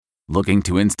Looking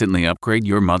to instantly upgrade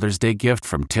your Mother's Day gift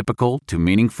from typical to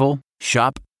meaningful?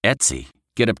 Shop Etsy.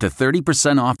 Get up to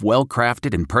 30% off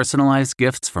well-crafted and personalized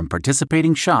gifts from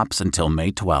participating shops until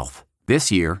May 12th. This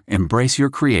year, embrace your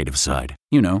creative side.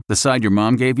 You know, the side your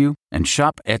mom gave you. And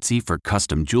shop Etsy for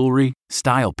custom jewelry,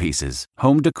 style pieces,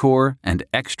 home decor, and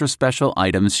extra special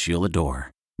items she'll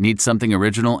adore. Need something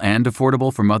original and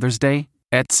affordable for Mother's Day?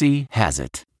 Etsy has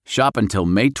it. Shop until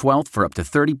May 12th for up to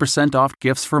 30% off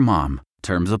gifts for mom.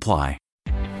 Terms apply.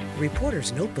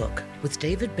 Reporter's Notebook with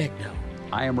David Begnaud.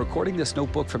 I am recording this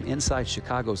notebook from inside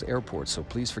Chicago's airport, so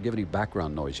please forgive any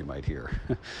background noise you might hear.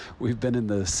 We've been in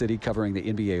the city covering the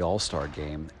NBA All-Star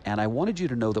Game, and I wanted you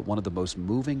to know that one of the most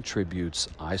moving tributes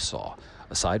I saw,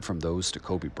 aside from those to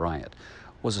Kobe Bryant,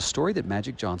 was a story that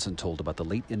Magic Johnson told about the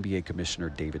late NBA Commissioner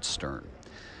David Stern.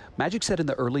 Magic said in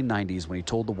the early 90s when he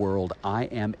told the world, "I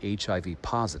am HIV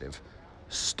positive,"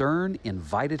 Stern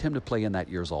invited him to play in that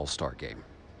year's All-Star Game.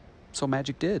 So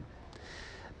Magic did.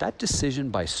 That decision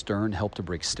by Stern helped to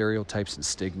break stereotypes and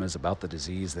stigmas about the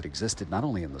disease that existed not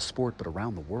only in the sport but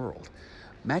around the world.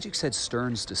 Magic said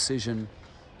Stern's decision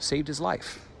saved his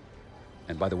life.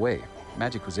 And by the way,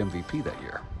 Magic was MVP that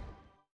year.